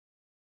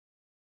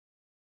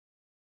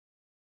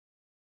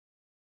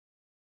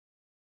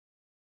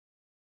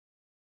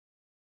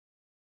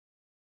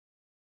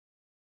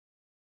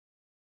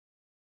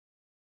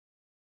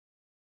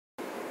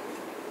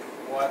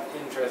what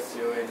interests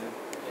you in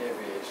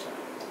aviation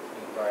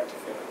in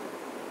particular?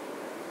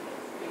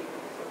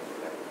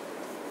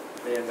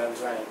 Planes and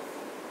flying.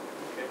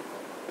 Okay.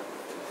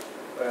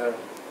 Well,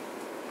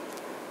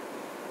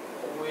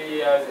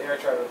 we as air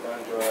traffic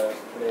controllers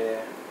play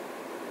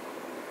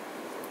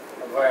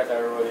a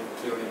vital role in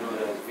clearly known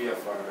as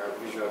VFR, or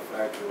visual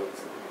flight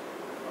rules.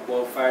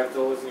 About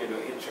 5,000 you do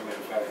instrument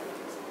flight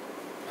rules.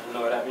 And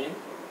know what I mean?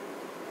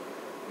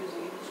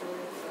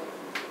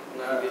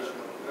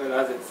 Well,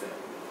 as it said,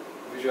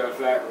 visual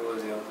flight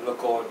rules, you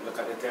look out, look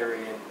at the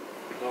terrain,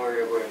 know where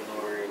you're going, know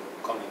where you're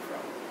coming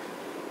from.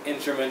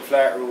 Instrument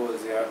flight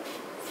rules, you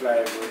fly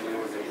with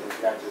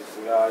using gadgets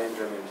with all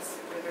instruments.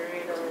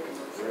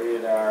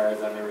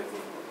 Radars and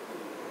everything.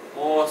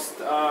 Most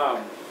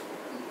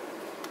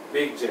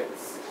big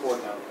jets,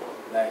 quote unquote,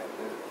 like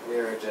the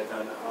Aerojet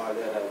and all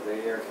the others, the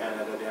Air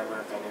Canada, the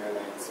American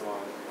Airlines, so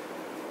on,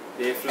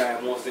 they fly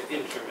most of the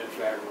instrument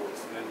flight rules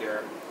when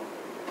they're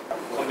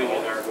coming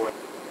in or going.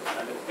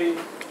 And the pink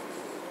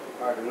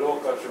are the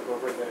local should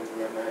represent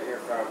when the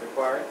aircraft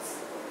departs,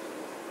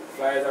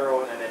 flies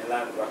around and then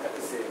lands back at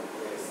the same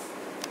place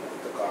to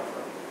took off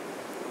from.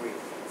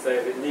 So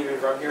if it's leaving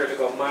from here to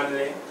go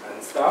Manly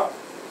and stop,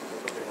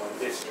 we put him on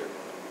district.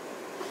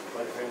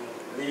 But if you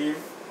leave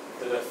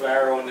to the fly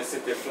around the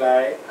city,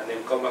 fly and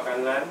then come back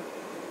and land,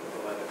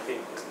 put him on the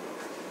pink.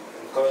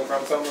 And coming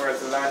from somewhere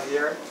to land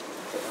here,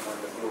 put him on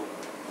the blue.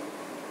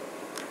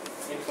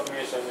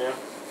 Information here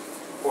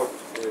put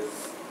is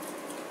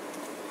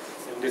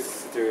in this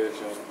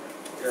situation,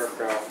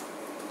 aircraft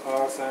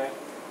call sign,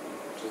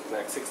 which is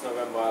like 6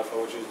 November Alpha,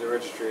 which is the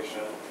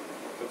registration.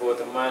 To go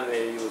to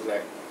Manly, use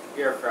like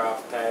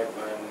aircraft type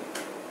and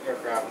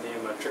aircraft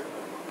name and trip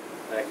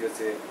number. Like you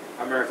say,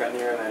 American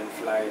Airlines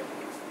flight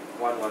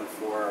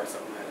 114 or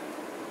something like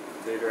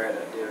that. So you'd write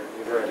that there.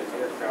 You'd write the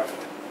aircraft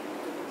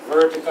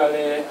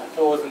vertically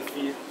 1,000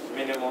 feet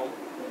minimum.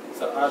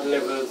 So odd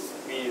levels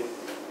mean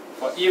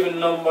for even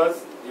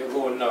numbers, you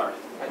go north.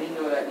 I didn't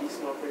know that these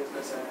small planes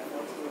were saying.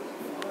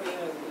 Oh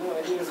yeah, no,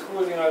 I think the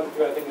cruising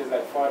altitude I think is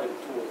like 42,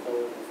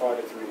 so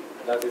 43.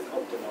 That is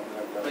optimum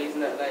like that. But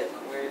isn't that like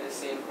where the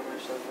same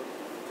commercial?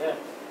 Yeah.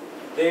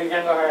 They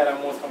can go higher than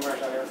most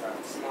commercial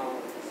aircraft.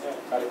 Small. Yeah,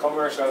 because the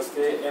commercials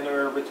stay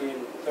anywhere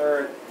between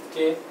 30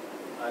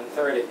 and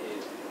 38.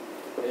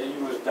 They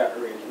use that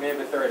range,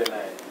 maybe 39.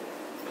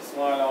 The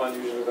smaller ones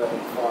usually go to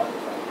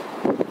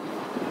 45.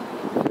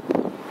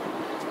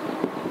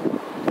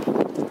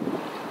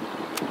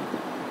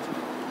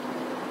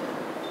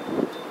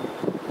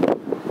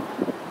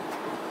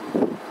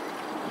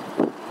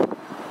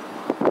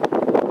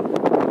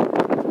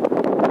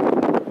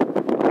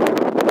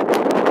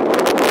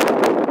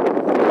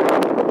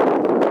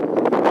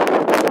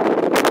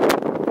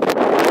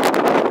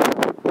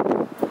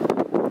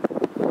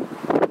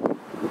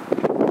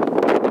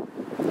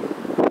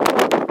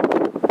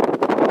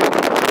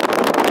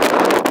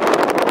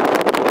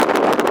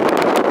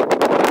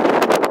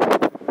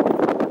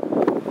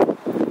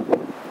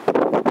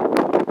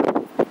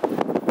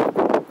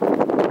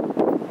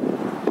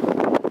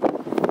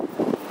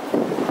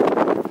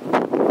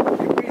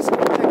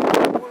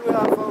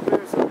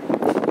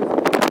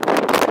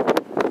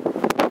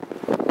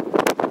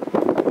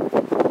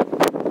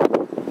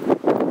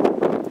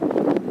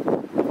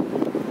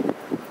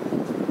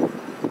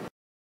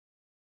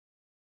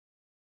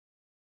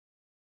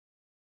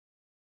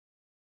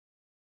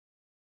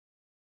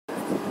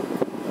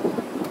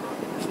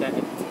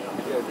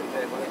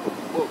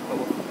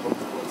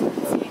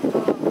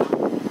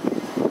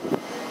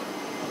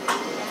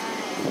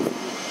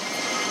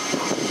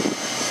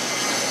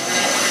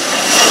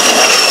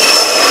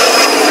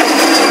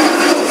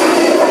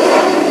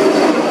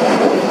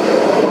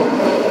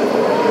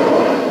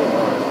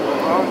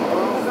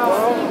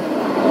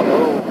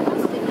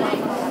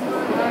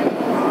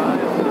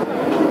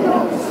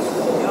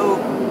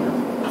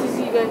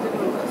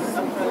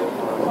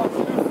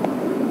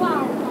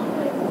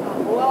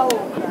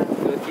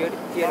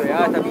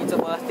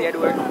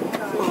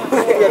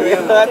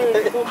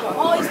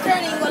 Oh, he's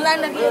turning, we'll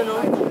land again.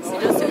 So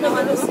just you know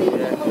how to see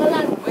it. We'll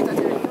land. Wait a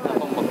minute.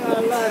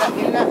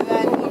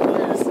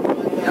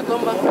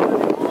 Come back.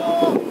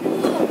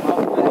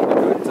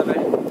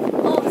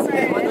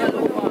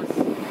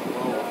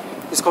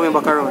 He's coming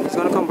back around. He's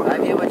gonna come back.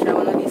 Have you ever tried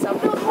one of these? Huh?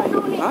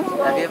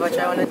 Have you ever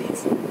tried one of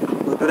these?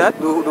 Do that?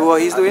 Do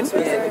what he's doing?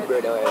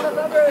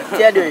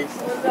 Yeah, do it.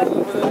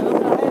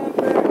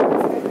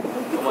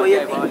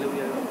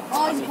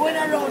 Oh, he's going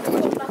around to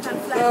come back and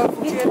fly.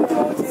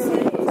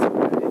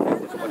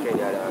 Okay,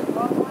 yeah.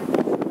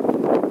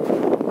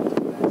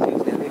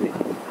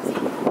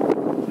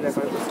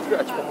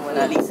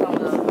 At least have a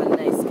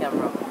nice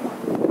camera.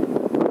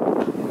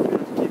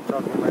 Keep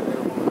talking about it.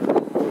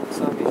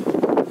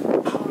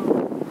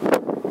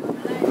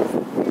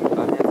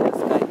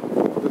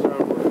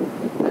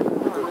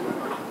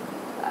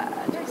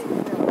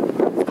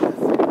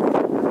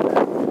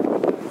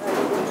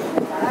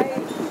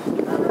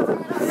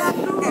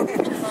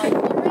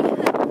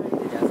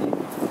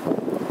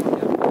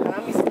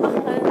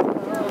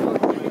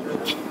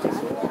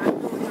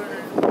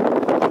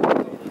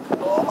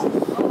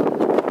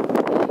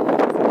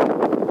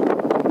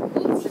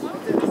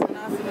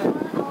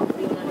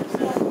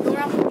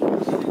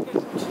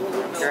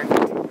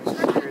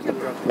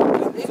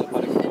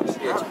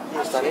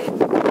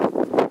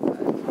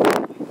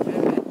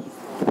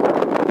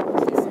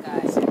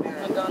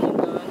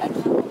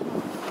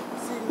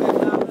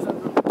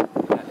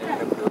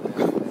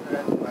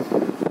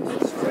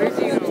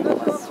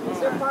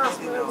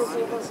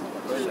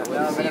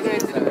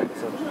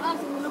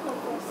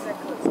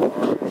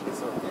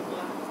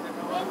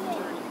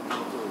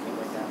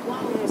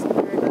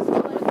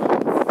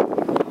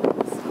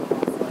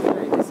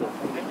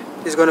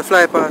 He's going to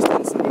fly past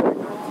Tinson.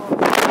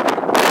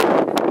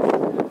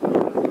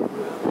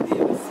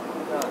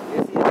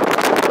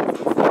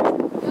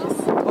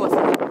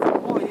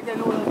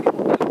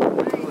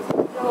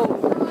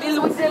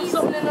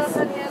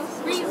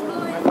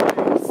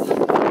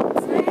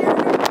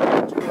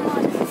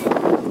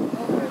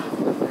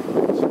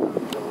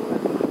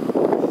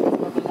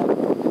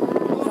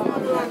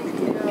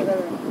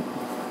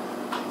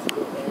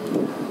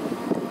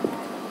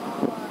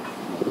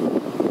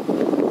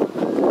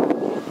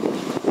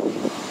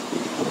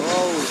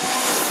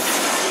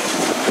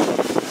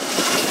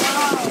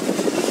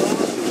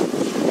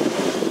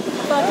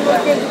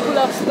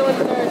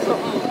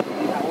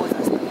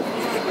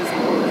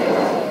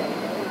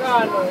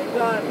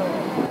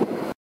 Gano.